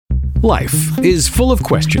Life is full of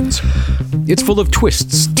questions. It's full of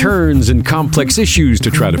twists, turns, and complex issues to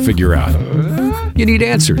try to figure out. You need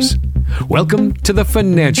answers. Welcome to The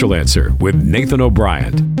Financial Answer with Nathan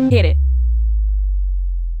O'Brien. Hit it.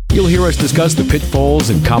 You'll hear us discuss the pitfalls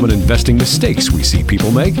and common investing mistakes we see people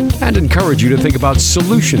make and encourage you to think about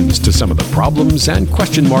solutions to some of the problems and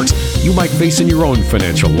question marks you might face in your own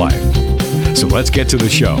financial life. So let's get to the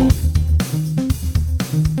show.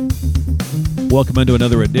 Welcome into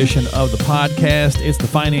another edition of the podcast. It's The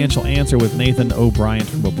Financial Answer with Nathan O'Brien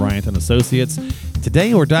from O'Brien & Associates.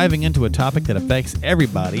 Today we're diving into a topic that affects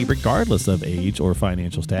everybody, regardless of age or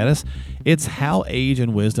financial status. It's how age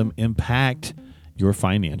and wisdom impact your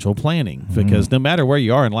financial planning. Because no matter where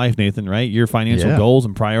you are in life, Nathan, right, your financial goals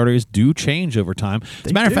and priorities do change over time.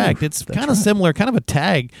 As a matter of fact, it's kind of similar, kind of a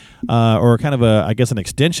tag or kind of a, I guess, an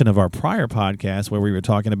extension of our prior podcast where we were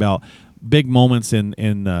talking about big moments in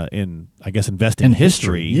I guess investing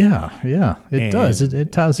history. Yeah, it does.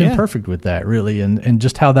 It ties in perfect with that, really, and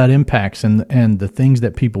just how that impacts and the things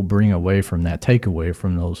that people bring away from that, take away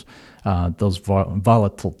from those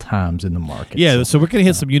volatile times in the market. Yeah, so we're going to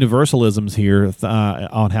hit some universalisms here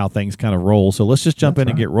on how things kind of roll. So let's just jump in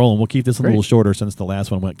and get rolling. We'll keep this a little shorter since the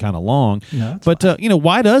last one went kind of long. But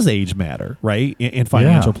why does age matter, right, in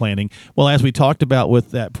financial planning? Well, as we talked about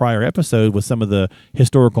with that prior episode with some of the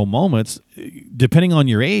historical moments, depending on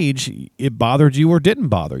your age, it bothered you or didn't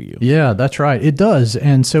bother you. Yeah, that's right. It does.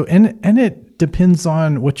 And so and it depends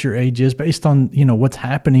on what your age is based on, what's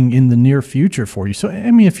happening in the near future for you. So,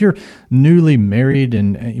 I mean, if you're newly married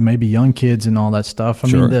and maybe young kids and all that stuff, I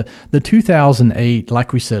mean, the 2008,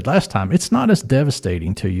 like we said last time, it's not as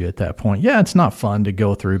devastating to you at that point. Yeah, it's not fun to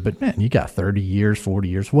go through, but man, you got 30 years, 40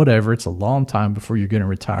 years, whatever. It's a long time before you're going to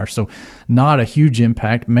retire. So not a huge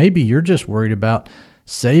impact. Maybe you're just worried about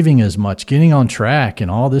saving as much, getting on track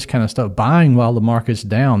and all this kind of stuff, buying while the market's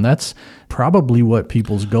down. That's probably what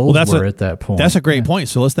people's goals were at that point. That's a great point.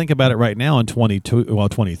 So let's think about it right now in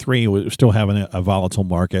 23, we're still having a volatile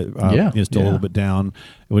market. It's still a little bit down.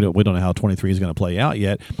 We don't know how 23 is going to play out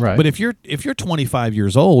yet. Right. But if you're 25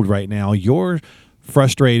 years old right now, you're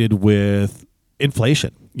frustrated with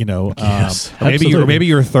inflation. Maybe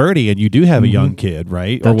you're 30 and you do have a young kid,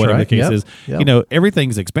 right? That's or whatever right. the case is. Yep.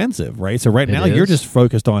 Everything's expensive, right? So now you're just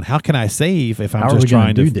focused on how can I save if I'm just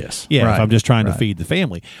trying to do this. Yeah, if I'm just trying to feed the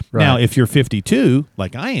family. Right. Now, if you're 52,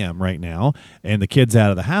 like I am right now, and the kid's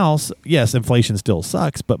out of the house, yes, inflation still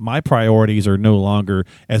sucks, but my priorities are no longer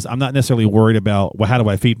as I'm not necessarily worried about, well, how do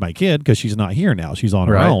I feed my kid? Because she's not here now. She's on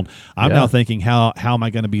her own. I'm now thinking, how am I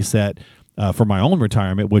going to be set for my own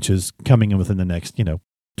retirement, which is coming in within the next,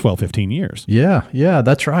 12, 15 years. Yeah,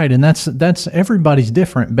 that's right. And that's everybody's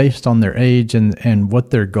different based on their age and what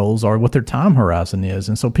their goals are, what their time horizon is.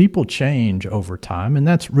 And so people change over time. And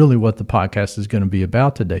that's really what the podcast is going to be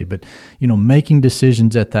about today. But, making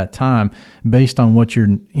decisions at that time based on what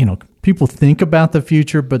people think about the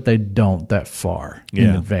future, but they don't that far in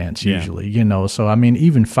advance usually, So, I mean,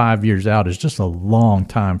 even 5 years out is just a long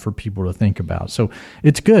time for people to think about. So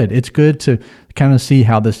it's good. It's good to kind of see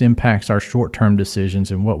how this impacts our short-term decisions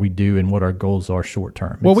and what we do and what our goals are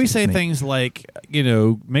short-term. Well, we say things like,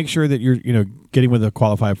 make sure that you're, getting with a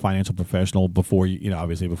qualified financial professional before you,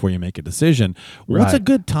 obviously before you make a decision. What's a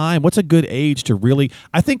good time? What's a good age to really,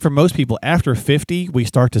 I think for most people after 50, we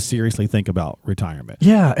start to seriously think about retirement.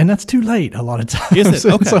 Yeah. And that's too late a lot of times. Is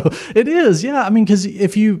it? Okay. So it is. Yeah. I mean, because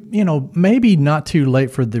if you, maybe not too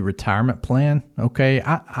late for the retirement plan. Okay.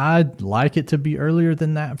 I'd like it to be earlier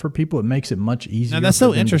than that for people. It makes it much easier. Now that's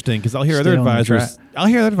so interesting because I'll hear other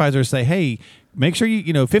advisors say, hey, make sure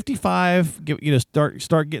 55,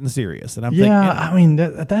 start getting serious. And I'm thinking, I mean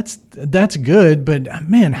that's good, but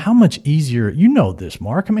man, how much easier? This,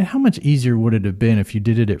 Mark. I mean, how much easier would it have been if you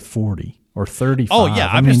did it at 40 or 35? Oh yeah,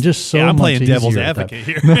 I'm playing devil's advocate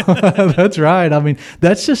here. That's right. I mean,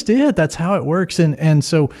 that's just it. That's how it works. And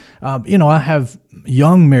so, I have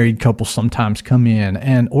young married couples sometimes come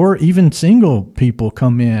in or even single people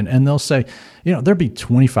come in and they'll say, they'll be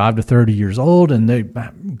 25 to 30 years old and they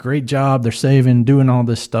great job. They're saving, doing all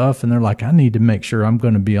this stuff. And they're like, I need to make sure I'm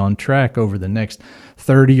going to be on track over the next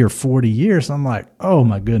 30 or 40 years. I'm like, oh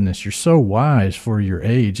my goodness, you're so wise for your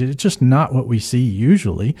age. It's just not what we see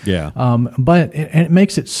usually. Yeah. But it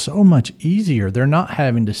makes it so much easier. They're not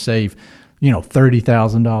having to save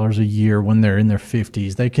 $30,000 a year when they're in their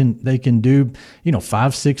 50s. They can do, $5,000,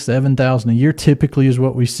 $6,000, $7,000 a year typically is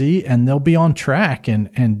what we see, and they'll be on track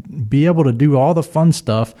and be able to do all the fun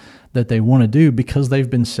stuff that they want to do because they've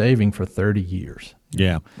been saving for 30 years.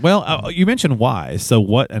 Yeah. Well, you mentioned wise. So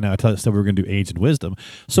what? And I said we were going to do age and wisdom.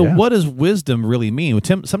 So what does wisdom really mean?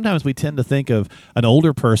 Sometimes we tend to think of an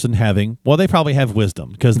older person having. Well, they probably have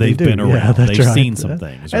wisdom because they've been around. They've seen some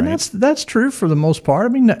things, and that's true for the most part.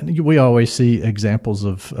 I mean, we always see examples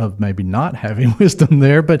of maybe not having wisdom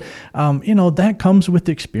there, but that comes with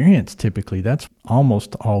experience. Typically, that's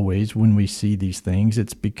almost always when we see these things.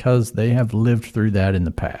 It's because they have lived through that in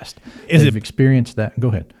the past. They've experienced that. Go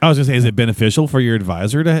ahead. I was going to say, is it beneficial for your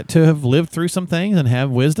advisor to have lived through some things and have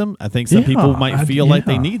wisdom? I think some people might feel like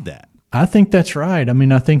they need that. I think that's right. I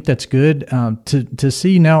mean, I think that's good to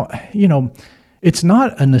see. Now, it's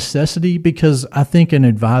not a necessity because I think an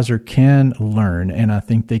advisor can learn, and I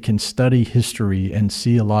think they can study history and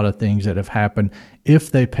see a lot of things that have happened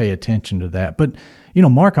if they pay attention to that. But,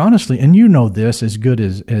 Mark, honestly, and you know this as good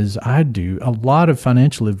as I do, a lot of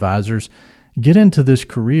financial advisors get into this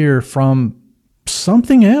career from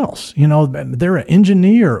something else. They're an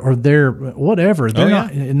engineer or they're whatever.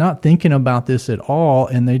 They're not thinking about this at all,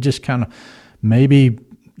 and they just kind of maybe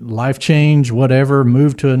life change, whatever,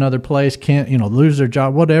 move to another place, can't, lose their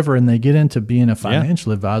job, whatever, and they get into being a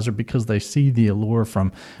financial advisor because they see the allure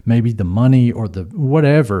from maybe the money or the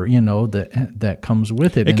whatever, that comes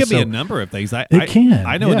with it. It could be a number of things. I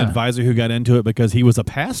know an advisor who got into it because he was a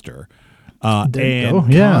pastor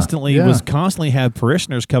and constantly had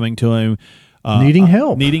parishioners coming to him needing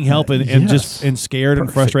help and scared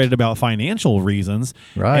and frustrated about financial reasons.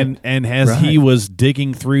 Right. And as he was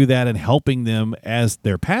digging through that and helping them as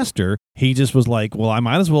their pastor, he just was like, well, I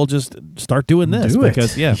might as well just start doing this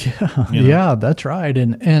because that's right.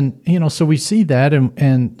 And so we see that.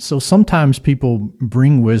 And so sometimes people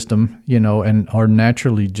bring wisdom, and are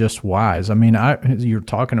naturally just wise. I mean, you're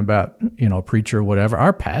talking about, a preacher or whatever.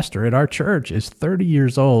 Our pastor at our church is 30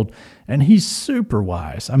 years old and he's super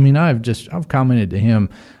wise. I mean, I've commented to him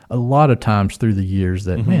a lot of times through the years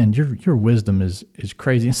that, man, your wisdom is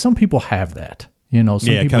crazy. And some people have that, some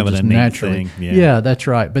people kind of just an naturally. Thing. Yeah, that's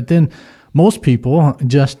right. But then most people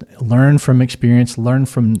just learn from experience, learn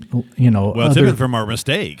from, typically from our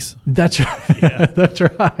mistakes. That's right. Yeah.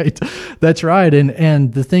 That's right.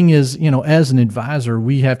 And the thing is, as an advisor,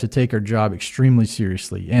 we have to take our job extremely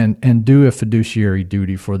seriously and do a fiduciary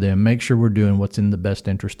duty for them, make sure we're doing what's in the best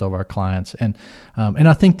interest of our clients. And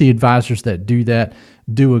I think the advisors that do that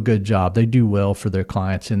do a good job. They do well for their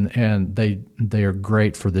clients, and they are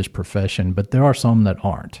great for this profession. But there are some that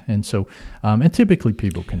aren't, and so and typically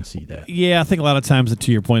people can see that. Yeah, I think a lot of times,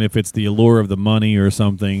 to your point, if it's the allure of the money or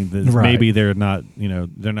something, maybe they're not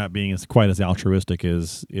being quite as altruistic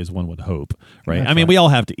as one would hope, right? That's I mean, we all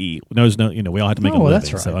have to eat. We all have to make a living.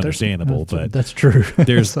 That's right. So understandable, but that's true.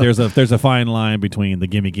 there's a fine line between the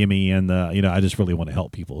gimme and the I just really want to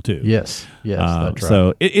help people too. Yes, that's right.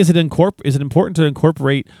 So is it important to incorporate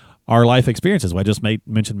our life experiences? I just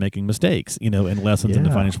mentioned making mistakes, and lessons in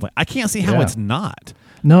the financial plan. I can't see how it's not.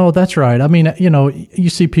 No, that's right. I mean, you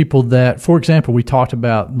see people that, for example, we talked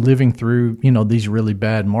about living through, these really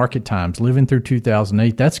bad market times, living through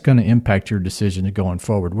 2008. That's going to impact your decision going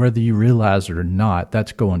forward, whether you realize it or not.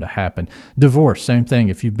 That's going to happen. Divorce, same thing.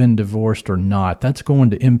 If you've been divorced or not, that's going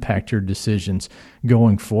to impact your decisions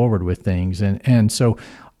going forward with things. And so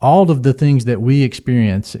all of the things that we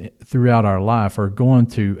experience throughout our life are going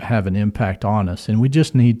to have an impact on us. And we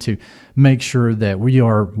just need to make sure that we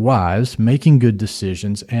are wise, making good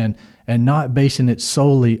decisions, and not basing it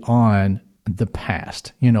solely on the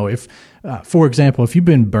past. If, for example, if you've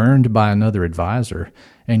been burned by another advisor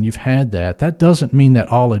and you've had that doesn't mean that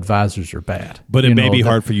all advisors are bad. But it may be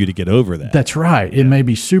hard for you to get over that. That's right. It may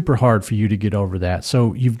be super hard for you to get over that.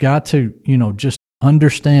 So you've got to, just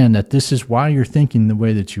understand that this is why you're thinking the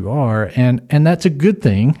way that you are, and that's a good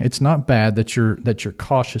thing. It's not bad that you're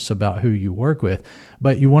cautious about who you work with,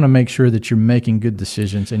 but you want to make sure that you're making good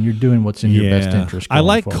decisions and you're doing what's in your best interest. I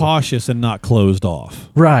like forward. Cautious and not closed off.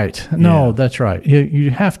 Right. No, that's right.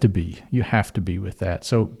 You have to be. You have to be with that.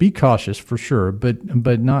 So be cautious for sure, but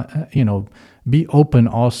not, be open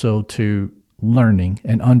also to learning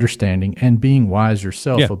and understanding and being wise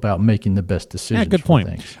yourself about making the best decisions. Yeah, good point.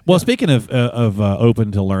 Things. Well, speaking of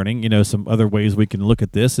open to learning, some other ways we can look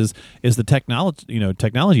at this is the technology.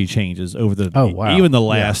 Technology changes over even the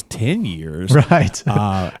last 10 years, right?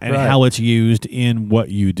 And how it's used in what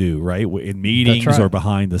you do, right? In meetings or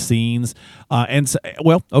behind the scenes.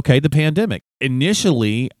 The pandemic.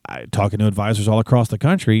 Initially, talking to advisors all across the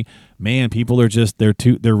country, man, people are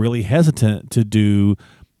they're really hesitant to do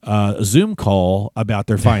a Zoom call about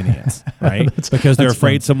their finance, right? Because they're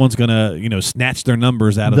afraid someone's going to, snatch their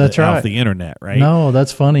numbers out of off the internet, right? No,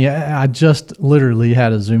 that's funny. I just literally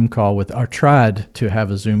had a Zoom call or tried to have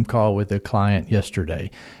a Zoom call with a client yesterday,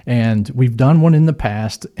 and we've done one in the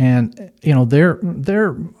past, and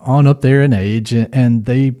they're on up there in age, and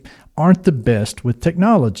they aren't the best with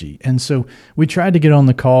technology. And so we tried to get on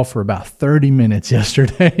the call for about 30 minutes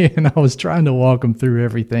yesterday, and I was trying to walk them through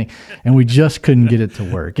everything, and we just couldn't get it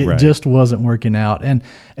to work. It just wasn't working out. And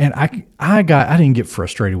I didn't get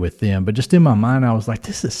frustrated with them, but just in my mind, I was like,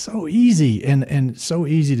 this is so easy and so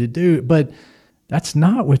easy to do. But that's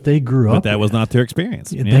not what they grew up with. But that was not their experience.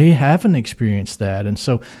 They haven't experienced that. And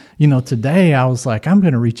so, today I was like, I'm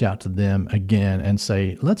going to reach out to them again and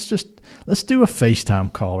say, let's do a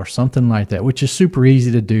FaceTime call or something like that, which is super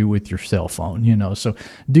easy to do with your cell phone, So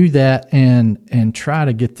do that and try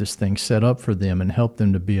to get this thing set up for them and help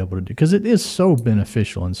them to be able to do, because it is so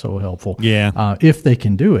beneficial and so helpful. Yeah. If they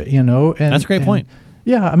can do it, And that's a great point.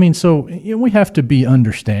 Yeah, so we have to be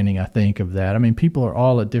understanding, I think, of that. People are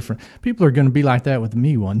all people are going to be like that with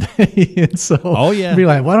me one day. And so be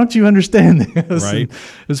like, why don't you understand this? Right. And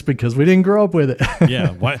it's because we didn't grow up with it.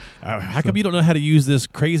 Yeah. How come you don't know how to use this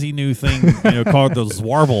crazy new thing, called the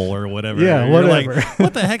Zwarble or whatever? Yeah, You're whatever. like,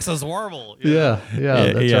 what the heck's a Zwarble? Yeah,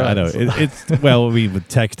 that's right. I know. It's with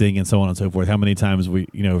texting and so on and so forth. How many times we,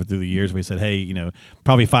 through the years we said, hey,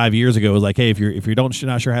 probably 5 years ago, it was like, hey, if you're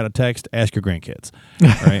not sure how to text, ask your grandkids.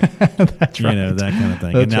 Right. That's right. That kind of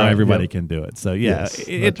thing. That's and now right. everybody can do it. So Yes,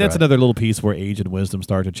 that's right. another little piece where age and wisdom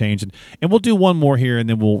start to change. And we'll do one more here and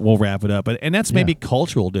then we'll wrap it up. And that's maybe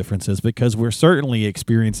cultural differences, because we're certainly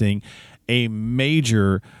experiencing a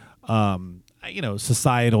major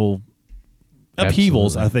societal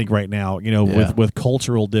upheavals, Absolutely. I think, right now, with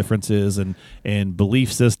cultural differences and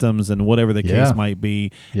belief systems and whatever the case might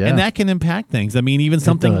be. Yeah. And that can impact things. Even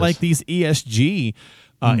something like these ESG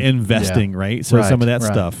investing, right? So some of that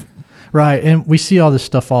stuff. Right, and we see all this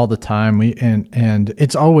stuff all the time. And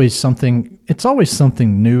it's always something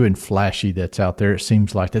new and flashy that's out there. It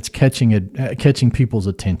seems like that's catching people's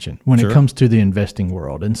attention when it comes to the investing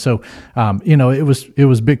world. And so, it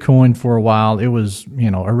was Bitcoin for a while. It was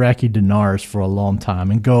Iraqi dinars for a long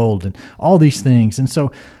time, and gold, and all these things. And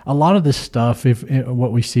so, a lot of this stuff,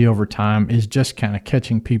 what we see over time, is just kind of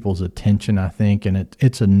catching people's attention, I think, and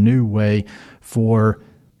it's a new way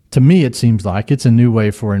to me, it seems like it's a new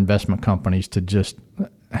way for investment companies to just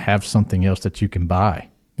have something else that you can buy.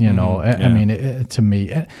 To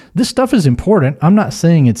me, this stuff is important. I'm not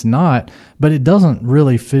saying it's not, but it doesn't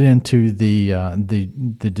really fit into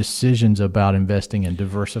the decisions about investing and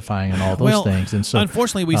diversifying and all those things. And so,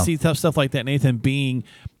 unfortunately, we see stuff like that, Nathan, being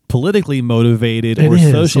politically motivated or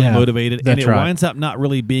socially motivated, and it winds up not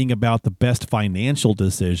really being about the best financial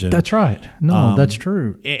decision. That's right. No, that's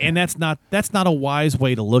true. And that's not a wise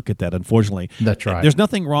way to look at that, unfortunately. That's right. There's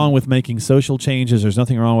nothing wrong with making social changes. There's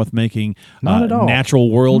nothing wrong with making not at all.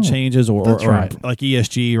 Natural world changes or right. like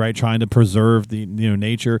ESG, right? Trying to preserve the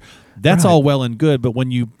nature. That's all well and good, but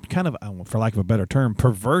when you kind of, for lack of a better term,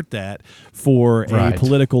 pervert that for a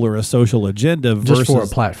political or a social agenda versus just for a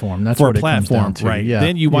platform, that's what it comes down to. Right? Yeah.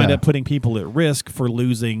 Then you wind up putting people at risk for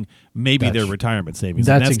losing their retirement savings.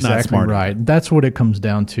 That's not exactly smart right. either. That's what it comes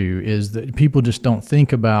down to, is that people just don't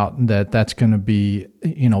think about that. That's going to be,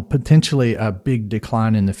 potentially a big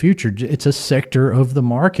decline in the future. It's a sector of the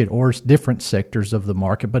market, or it's different sectors of the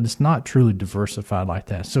market, but it's not truly diversified like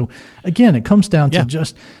that. So again, it comes down to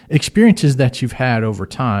just experiences that you've had over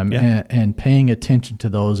time and paying attention to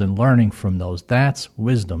those and learning from those. That's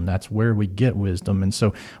wisdom. That's where we get wisdom. And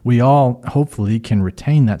so we all hopefully can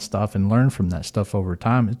retain that stuff and learn from that stuff over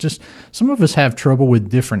time. It's just, some of us have trouble with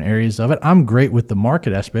different areas of it. I'm great with the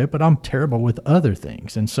market aspect, but I'm terrible with other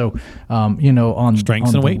things. And so, on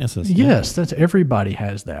strengths and weaknesses. Yes, that's, everybody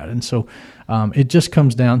has that. And so it just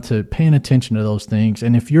comes down to paying attention to those things.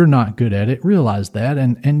 And if you're not good at it, realize that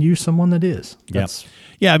and use someone that is.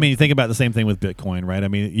 Yeah, you think about the same thing with Bitcoin, right?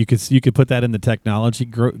 You could put that in the technology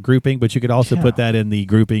grouping, but you could also put that in the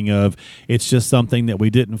grouping of it's just something that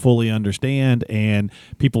we didn't fully understand, and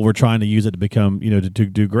people were trying to use it to become, to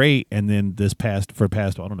do great, and then for the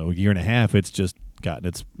past I don't know, a year and a half, it's just gotten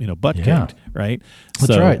its butt kicked, right?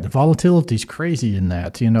 That's right. The volatility is crazy in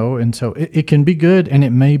that, and so it can be good, and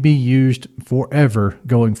it may be used forever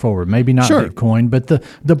going forward. Maybe not Bitcoin, but the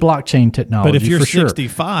blockchain technology. But if you're for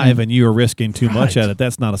 65 and you are risking too much at it,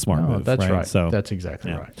 that's not a smart move. That's right. So that's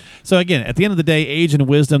exactly right. So again, at the end of the day, age and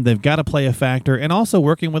wisdom, they've got to play a factor, and also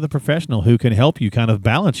working with a professional who can help you kind of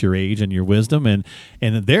balance your age and your wisdom and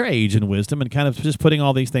their age and wisdom, and kind of just putting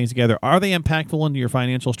all these things together. Are they impactful into your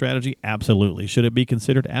financial strategy? Absolutely. Should it it be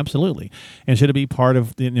considered? Absolutely. And should it be part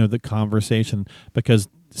of the conversation? Because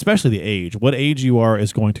especially the age, what age you are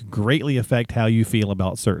is going to greatly affect how you feel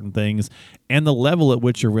about certain things and the level at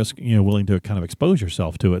which you're willing to kind of expose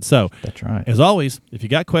yourself to it. So that's right. As always, if you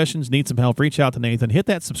got questions, need some help, reach out to Nathan. Hit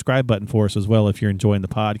that subscribe button for us as well if you're enjoying the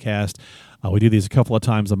podcast. We do these a couple of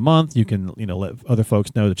times a month. You can, let other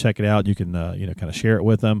folks know to check it out. You can, kind of share it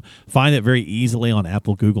with them. Find it very easily on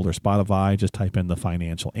Apple, Google, or Spotify. Just type in The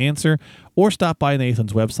Financial Answer or stop by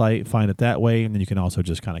Nathan's website, find it that way, and then you can also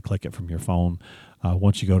just kind of click it from your phone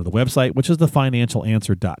once you go to the website, which is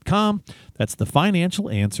thefinancialanswer.com. That's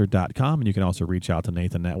thefinancialanswer.com, and you can also reach out to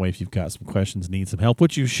Nathan that way if you've got some questions, need some help,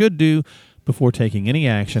 which you should do before taking any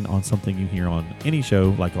action on something you hear on any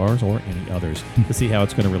show like ours or any others to see how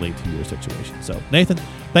it's going to relate to your situation. So, Nathan,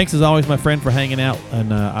 thanks as always, my friend, for hanging out,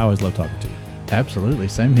 and I always love talking to you. Absolutely.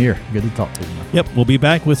 Same here. Good to talk to you. Yep. We'll be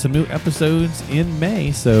back with some new episodes in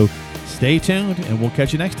May, so stay tuned, and we'll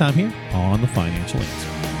catch you next time here on The Financial Answer.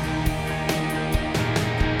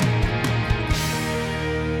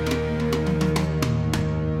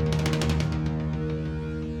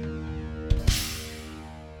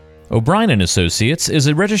 O'Brien & Associates is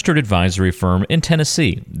a registered advisory firm in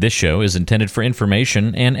Tennessee. This show is intended for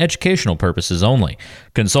information and educational purposes only.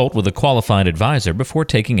 Consult with a qualified advisor before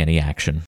taking any action.